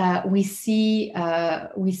 and we see a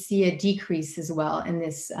decrease as well in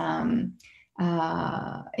this in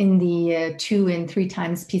the 2 and 3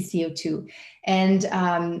 times PCO2, and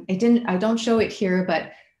I don't show it here,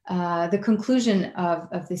 but the conclusion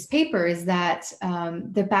of this paper is that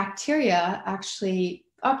the bacteria actually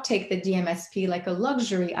uptake the DMSP like a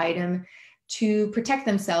luxury item to protect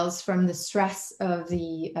themselves from the stress of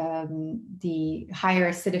the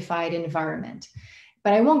higher acidified environment.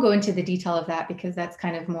 But I won't go into the detail of that because that's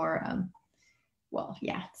kind of more,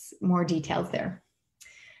 it's more details there.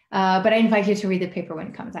 But I invite you to read the paper when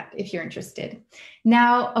it comes out if you're interested.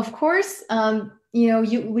 Now, of course,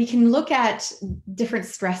 we can look at different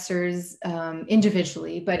stressors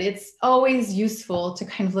individually, but it's always useful to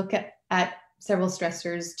kind of look at several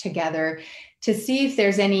stressors together to see if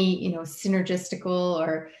there's any, synergistical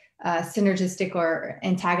or synergistic or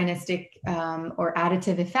antagonistic or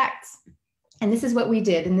additive effects. And this is what we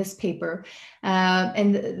did in this paper.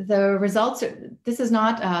 And the results, this is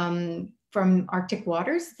not from Arctic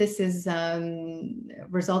waters. This is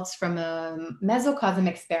results from a mesocosm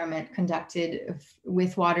experiment conducted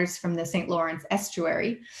with waters from the St. Lawrence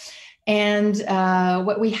estuary. And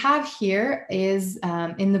what we have here is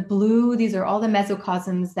in the blue, these are all the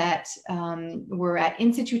mesocosms that were at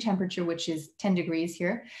in situ temperature, which is 10 degrees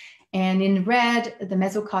here. And in red, the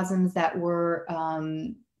mesocosms that were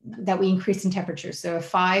that we increased in temperature. So a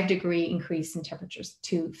 5-degree increase in temperatures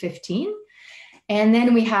to 15. And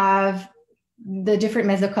then we have the different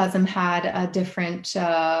mesocosm had a different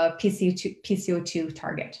PCO2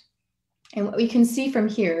 target. And what we can see from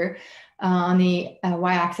here on the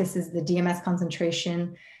y-axis is the DMS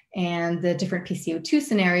concentration and the different PCO2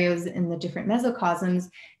 scenarios in the different mesocosms.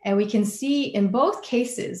 And we can see in both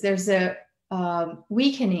cases, there's a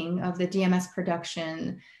weakening of the DMS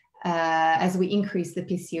production as we increase the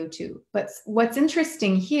PCO2. But what's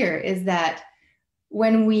interesting here is that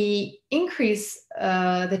when we increase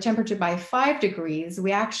the temperature by 5 degrees,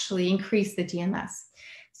 we actually increase the DMS.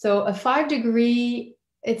 So a 5-degree,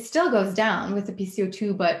 it still goes down with the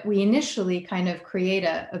PCO2, but we initially kind of create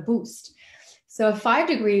a boost. So a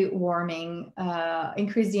 5-degree warming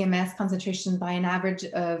increased DMS concentration by an average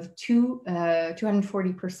of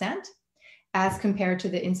 240% as compared to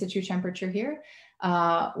the in situ temperature here.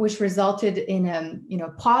 Which resulted in a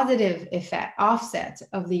positive effect offset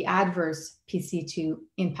of the adverse PC2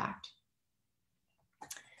 impact.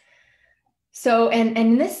 So, and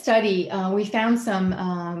in this study, we found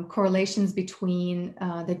some correlations between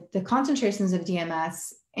the concentrations of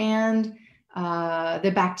DMS and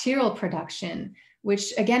the bacterial production,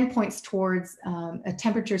 which again points towards a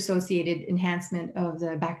temperature-associated enhancement of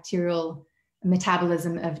the bacterial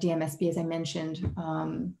metabolism of DMSP, as I mentioned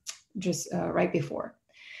just right before.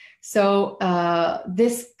 So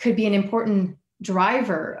this could be an important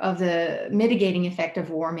driver of the mitigating effect of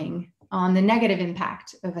warming on the negative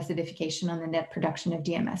impact of acidification on the net production of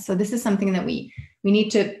DMS. So this is something that we need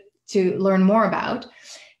to learn more about.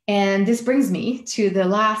 And this brings me to the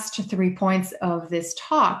last 3 points of this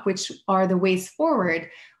talk, which are the ways forward.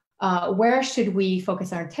 Where should we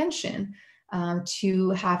focus our attention to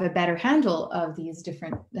have a better handle of these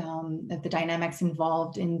different, of the dynamics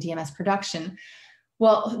involved in DMS production?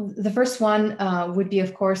 Well, the first one would be,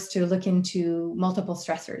 of course, to look into multiple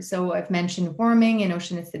stressors. So I've mentioned warming and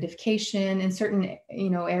ocean acidification. In certain,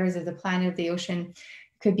 areas of the planet, the ocean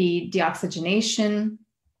could be deoxygenation.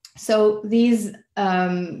 So these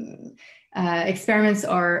experiments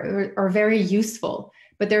are very useful,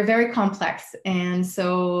 but they're very complex, and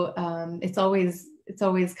so it's always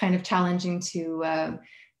kind of challenging to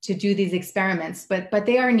do these experiments. But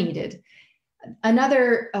they are needed.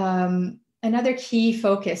 Another key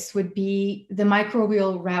focus would be the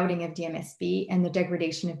microbial routing of DMSB and the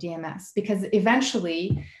degradation of DMS, because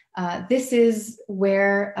eventually this is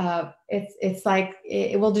where it's like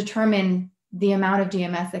it will determine the amount of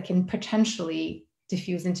DMS that can potentially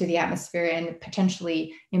diffuse into the atmosphere and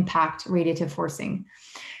potentially impact radiative forcing.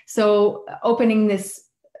 So opening this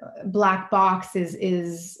black box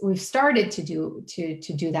is we've started to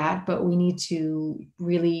do that, but we need to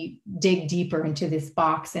really dig deeper into this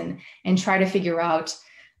box and try to figure out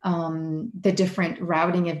the different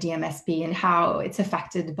routing of DMSB and how it's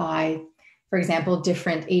affected by, for example,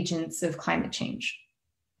 different agents of climate change.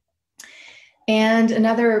 And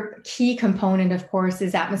another key component, of course,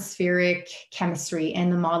 is atmospheric chemistry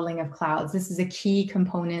and the modeling of clouds. This is a key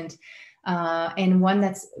component and one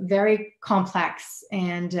that's very complex.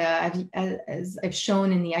 And as I've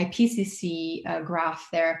shown in the IPCC graph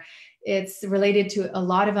there, it's related to a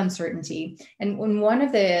lot of uncertainty. And one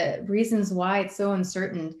of the reasons why it's so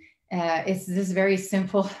uncertain is this very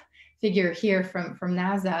simple figure here from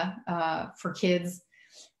NASA for kids.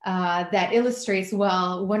 That illustrates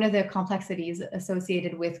well one of the complexities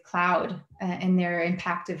associated with cloud and their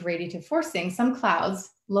impact of radiative forcing. Some clouds,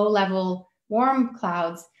 low-level warm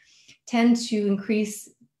clouds, tend to increase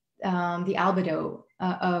the albedo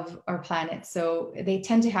of our planet. So they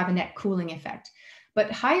tend to have a net cooling effect.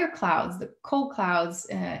 But higher clouds, the cold clouds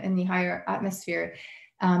in the higher atmosphere,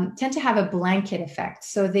 tend to have a blanket effect.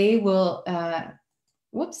 So they will,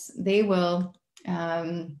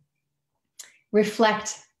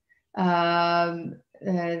 reflect the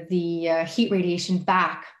heat radiation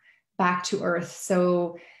back to Earth.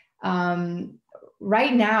 So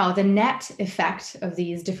right now, the net effect of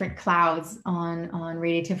these different clouds on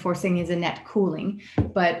radiative forcing is a net cooling.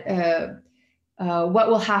 But what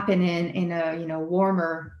will happen in a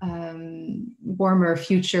warmer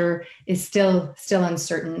future is still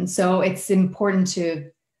uncertain. So it's important to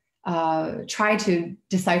try to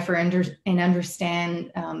decipher and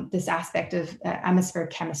understand this aspect of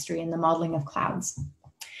atmospheric chemistry and the modeling of clouds.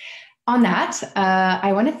 On that,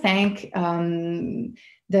 I want to thank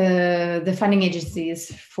the funding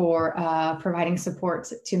agencies for providing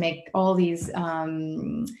support to make all these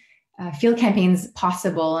field campaigns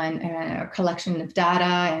possible, and collection of data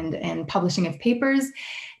and publishing of papers.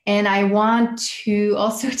 And I want to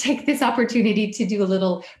also take this opportunity to do a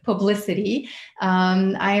little publicity.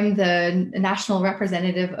 I am the national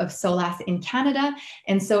representative of SOLAS in Canada.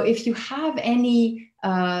 And so if you have any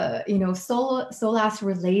SOLAS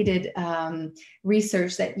related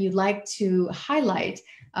research that you'd like to highlight,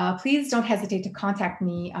 please don't hesitate to contact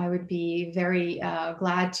me. I would be very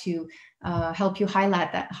glad to help you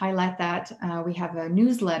highlight that. We have a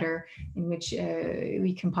newsletter in which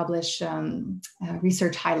we can publish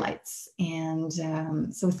research highlights. And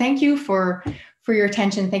so thank you for your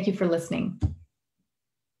attention. Thank you for listening.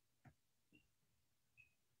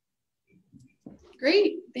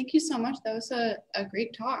 Great. Thank you so much. That was a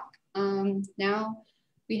great talk. Now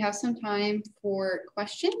we have some time for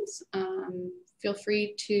questions. Feel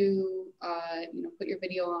free to put your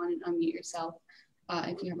video on and unmute yourself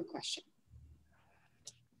if you have a question.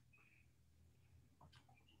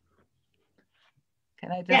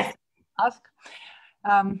 Can I just ask?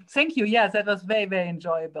 Thank you. Yes, that was very, very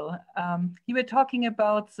enjoyable. You were talking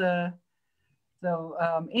about the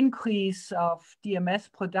increase of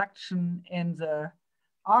DMS production in the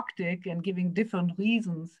Arctic and giving different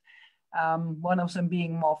reasons, one of them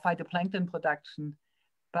being more phytoplankton production.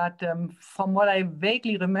 But from what I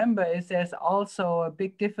vaguely remember is there's also a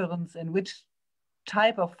big difference in which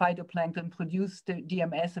type of phytoplankton produce the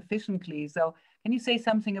DMS efficiently. So can you say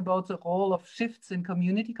something about the role of shifts in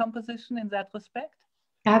community composition in that respect?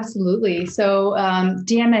 Absolutely. So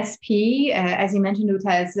DMSP, as you mentioned,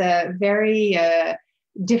 Uta, is very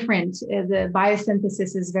different. The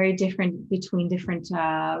biosynthesis is very different between different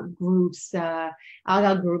groups,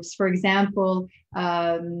 algal groups. For example,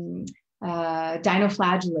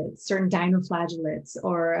 dinoflagellates, certain dinoflagellates,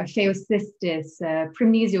 or phaeocystis,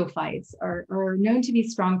 primesiophytes are known to be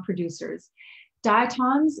strong producers.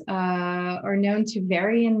 Diatoms are known to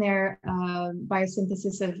vary in their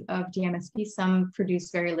biosynthesis of DMSP. Some produce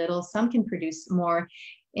very little, some can produce more.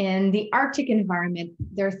 In the Arctic environment,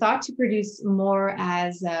 they're thought to produce more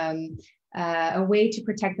as a way to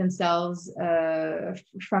protect themselves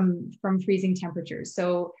from freezing temperatures.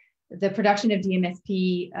 So the production of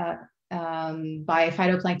DMSP by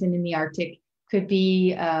phytoplankton in the Arctic could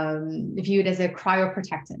be viewed as a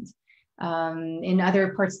cryoprotectant. In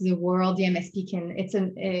other parts of the world, DMSP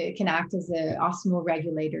can act as an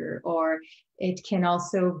osmoregulator, or it can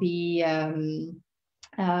also be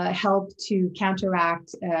help to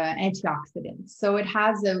counteract antioxidants. So it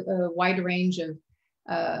has a wide range of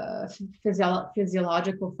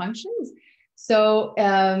physiological functions. So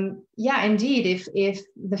yeah, indeed, if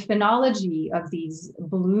the phenology of these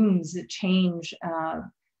blooms change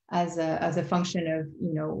as a function of,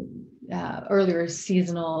 you know, earlier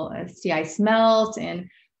seasonal sea ice melt, and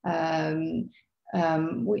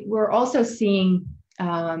we're also seeing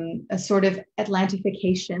a sort of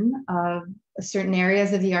Atlantification of certain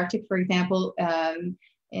areas of the Arctic. For example,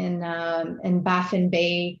 in Baffin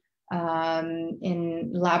Bay,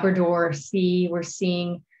 in Labrador Sea, we're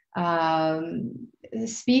seeing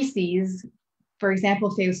species, for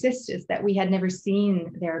example, Phaeocystis, that we had never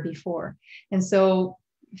seen there before. And so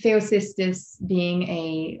Phaeocystis being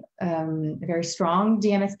a very strong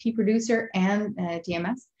DMSP producer and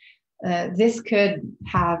DMS, this could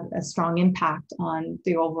have a strong impact on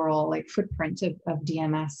the overall like footprint of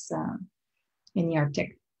DMS in the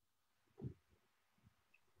Arctic.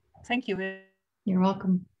 Thank you. You're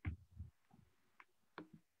welcome.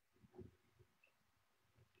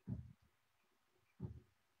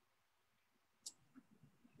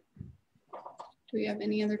 Do we have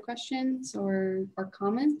any other questions or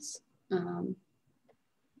comments? On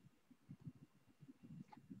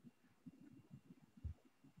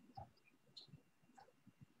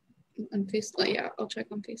Facebook, yeah, I'll check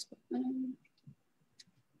on Facebook.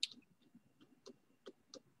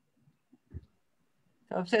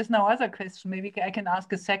 So if there's no other question, maybe I can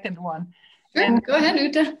ask a second one. Sure, and go ahead,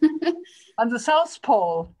 Uta. On the South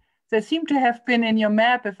Pole, there seem to have been in your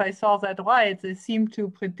map, if I saw that right, they seem to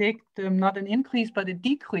predict not an increase, but a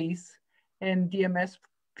decrease in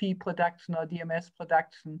DMSP production or DMS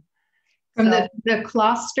production. From the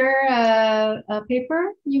cluster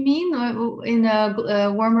paper, you mean, in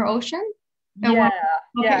a warmer ocean? Yeah,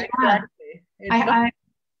 okay, yeah, exactly. I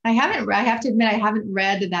haven't. I have to admit, I haven't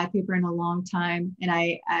read that paper in a long time, and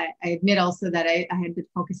I admit also that I had been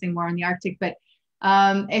focusing more on the Arctic. But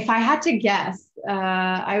if I had to guess,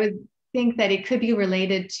 I would think that it could be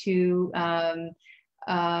related to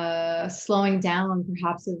slowing down,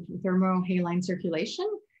 perhaps, of thermohaline circulation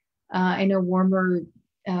in a warmer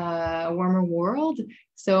world.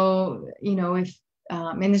 So, you know, if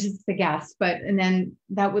and this is the guess, and then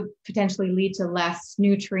that would potentially lead to less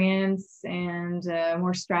nutrients and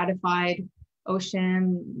more stratified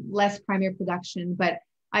ocean, less primary production. But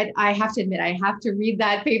I have to admit, I have to read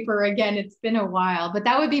that paper again. It's been a while, but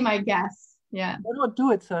that would be my guess. Yeah. That would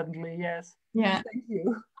do it, certainly. Yes. Yeah. Thank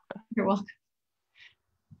you. You're welcome.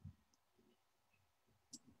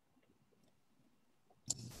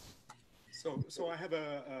 So I have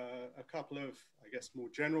a couple of, I guess, more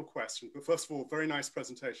general questions. But first of all, very nice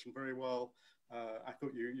presentation, very well. I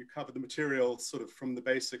thought you covered the material sort of from the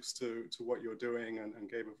basics to what you're doing, and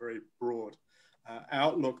gave a very broad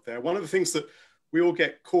outlook there. One of the things that we all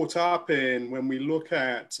get caught up in when we look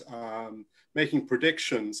at making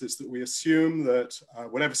predictions is that we assume that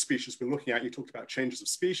whatever species we're looking at, you talked about changes of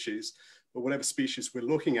species, but whatever species we're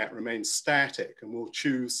looking at remains static, and we'll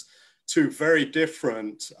choose two very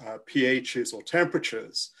different pHs or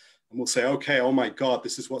temperatures, and we'll say, okay, oh my God,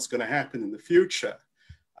 this is what's going to happen in the future.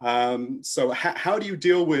 So how do you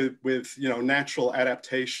deal with natural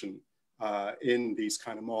adaptation in these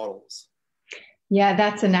kind of models? Yeah,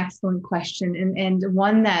 that's an excellent question, and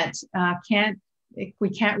one that we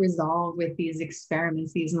can't resolve with these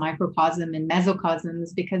experiments, these microcosm and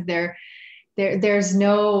mesocosms, because there's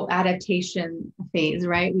no adaptation phase,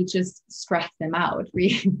 right? We just stress them out,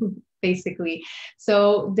 basically.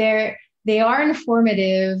 So they are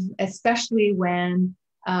informative, especially when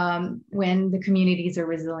the communities are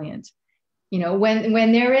resilient. You know,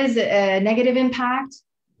 when there is a negative impact,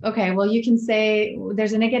 okay, well, you can say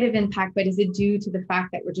there's a negative impact, but is it due to the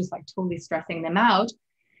fact that we're just like totally stressing them out?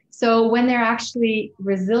 So when they're actually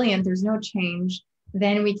resilient, there's no change.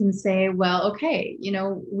 then we can say, well, okay,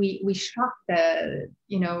 we shock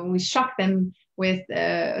them with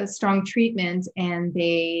a strong treatment, and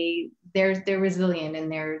they're resilient,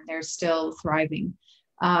 and they're still thriving.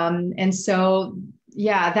 And so,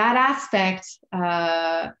 yeah, that aspect,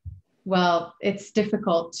 well, it's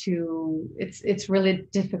really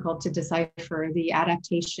difficult to decipher the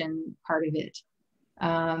adaptation part of it.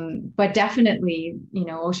 But definitely,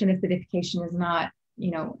 ocean acidification is not,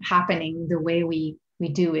 happening the way we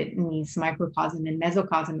do it in these microcosm and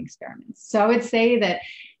mesocosm experiments. So I would say that,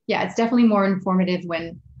 yeah, it's definitely more informative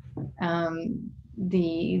when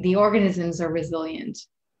the organisms are resilient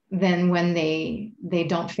than when they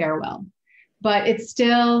don't fare well. But it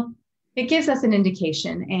gives us an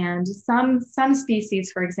indication. And some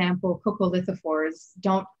species, for example, coccolithophores,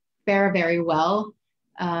 don't fare very well.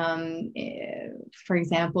 For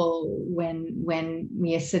example, when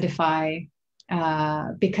we acidify,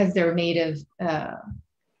 because they're made of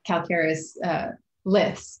calcareous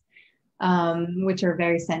liths, which are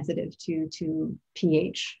very sensitive to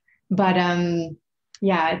pH. But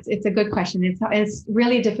yeah, it's a good question. It's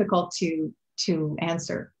really difficult to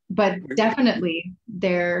answer. But definitely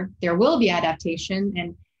there will be adaptation,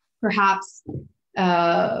 and perhaps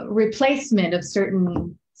replacement of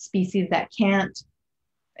certain species that can't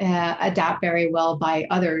adapt very well by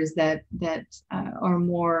others that are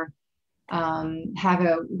more have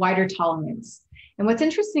a wider tolerance. And what's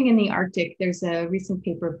interesting in the Arctic, there's a recent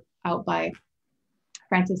paper out by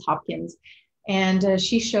Frances Hopkins, and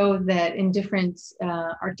she showed that in different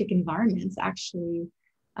Arctic environments, actually,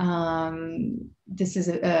 this is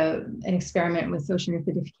an experiment with ocean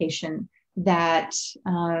acidification, that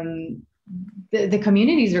the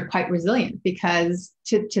communities are quite resilient because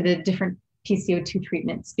to the different PCO2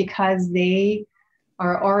 treatments, because they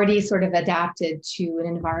are already sort of adapted to an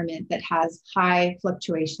environment that has high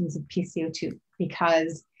fluctuations of PCO2,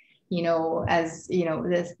 because,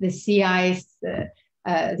 the sea ice, the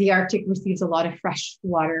Arctic receives a lot of fresh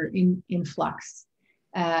water in flux,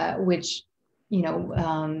 which,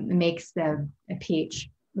 makes the pH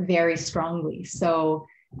very strongly. So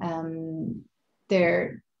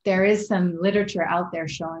there is some literature out there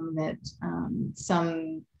showing that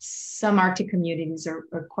some Arctic communities are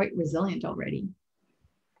quite resilient already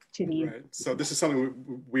to these. Right. So this is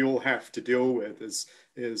something we all have to deal with, is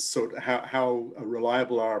sort of how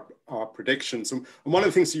reliable are our predictions. And one of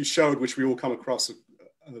the things you showed, which we all come across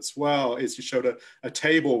as well, is you showed a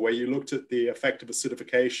table where you looked at the effect of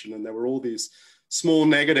acidification, and there were all these small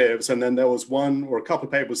negatives, and then there was one or a couple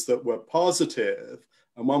of papers that were positive,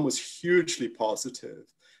 and one was hugely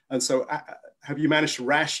positive. And so have you managed to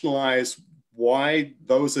rationalize why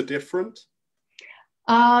those are different?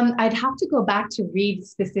 I'd have to go back to read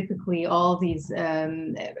specifically all these,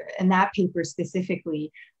 in that paper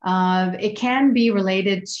specifically. It can be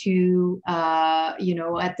related to,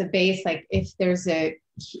 at the base, like if there's a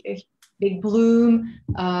big bloom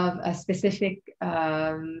of a specific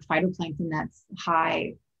phytoplankton that's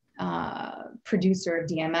high producer of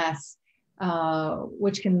DMS,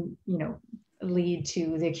 which can, lead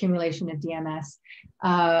to the accumulation of DMS.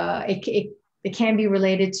 It can be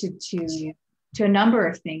related to a number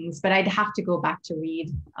of things, but I'd have to go back to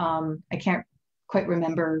read. I can't quite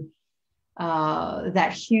remember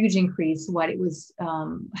that huge increase, what it was,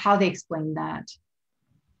 how they explained that.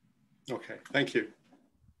 Okay, thank you.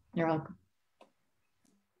 You're welcome.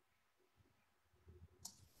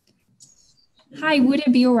 Hi, would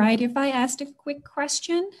it be all right if I asked a quick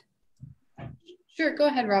question? Sure, go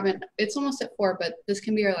ahead, Robin. It's almost at 4, but this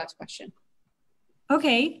can be our last question.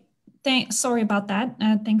 Okay, sorry about that.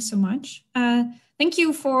 Thanks so much. Thank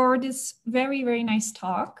you for this very, very nice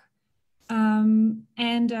talk. I'm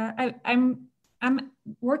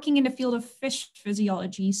working in the field of fish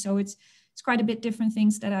physiology, so it's quite a bit different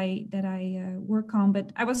things that I work on.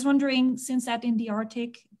 But I was wondering, since that in the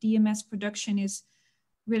Arctic DMS production is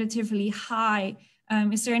relatively high,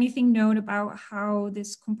 is there anything known about how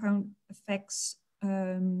this compound affects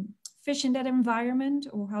fish in that environment,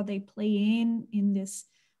 or how they play in this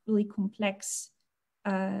really complex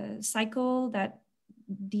cycle that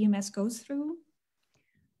DMS goes through?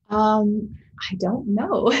 I don't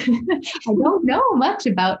know. I don't know much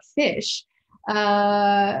about fish.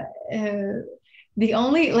 The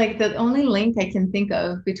only link I can think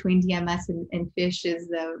of between DMS and fish is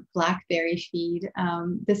the blackberry feed.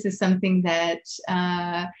 This is something that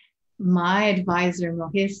my advisor,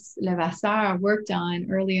 Maurice Levasseur, worked on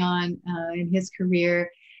early on in his career,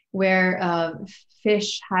 where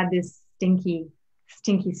fish had this stinky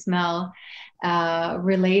smell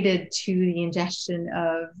related to the ingestion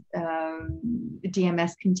of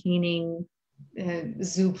DMS containing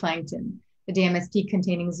zooplankton. DMSP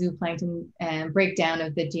containing zooplankton and breakdown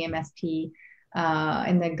of the DMSP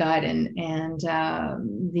in the gut and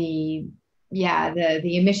the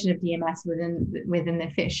emission of DMS within the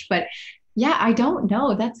fish. But yeah, I don't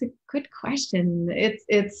know. That's a good question.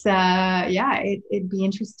 It'd be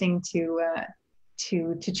interesting to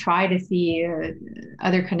try to see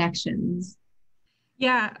other connections.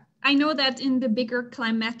 Yeah, I know that in the bigger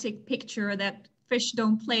climatic picture that fish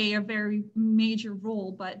don't play a very major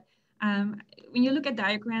role, but when you look at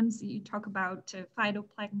diagrams, you talk about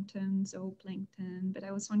phytoplankton, zooplankton, but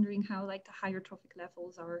I was wondering how like the higher trophic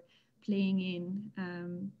levels are playing in.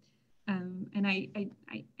 And I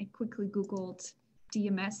quickly Googled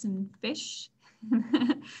DMS and fish.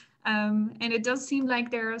 And it does seem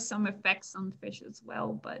like there are some effects on fish as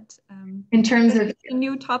well, but in terms of a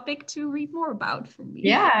new topic to read more about for me.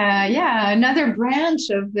 Yeah, another branch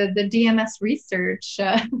of the DMS research,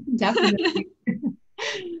 definitely.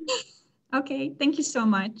 Okay, thank you so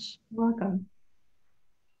much. You're welcome.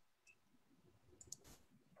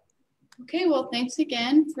 Okay, well, thanks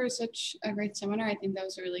again for such a great seminar. I think that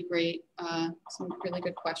was a really great, some really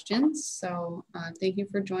good questions. So thank you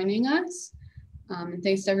for joining us. And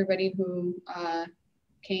thanks to everybody who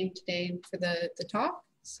came today for the talk.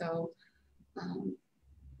 So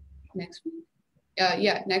next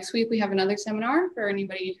week we have another seminar for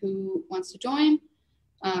anybody who wants to join.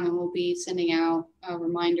 And we'll be sending out a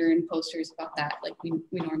reminder and posters about that like we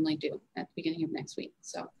normally do at the beginning of next week.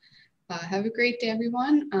 So have a great day,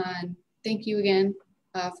 everyone. And thank you again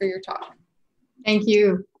for your talk. Thank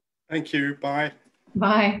you. Thank you. Bye.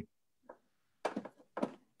 Bye.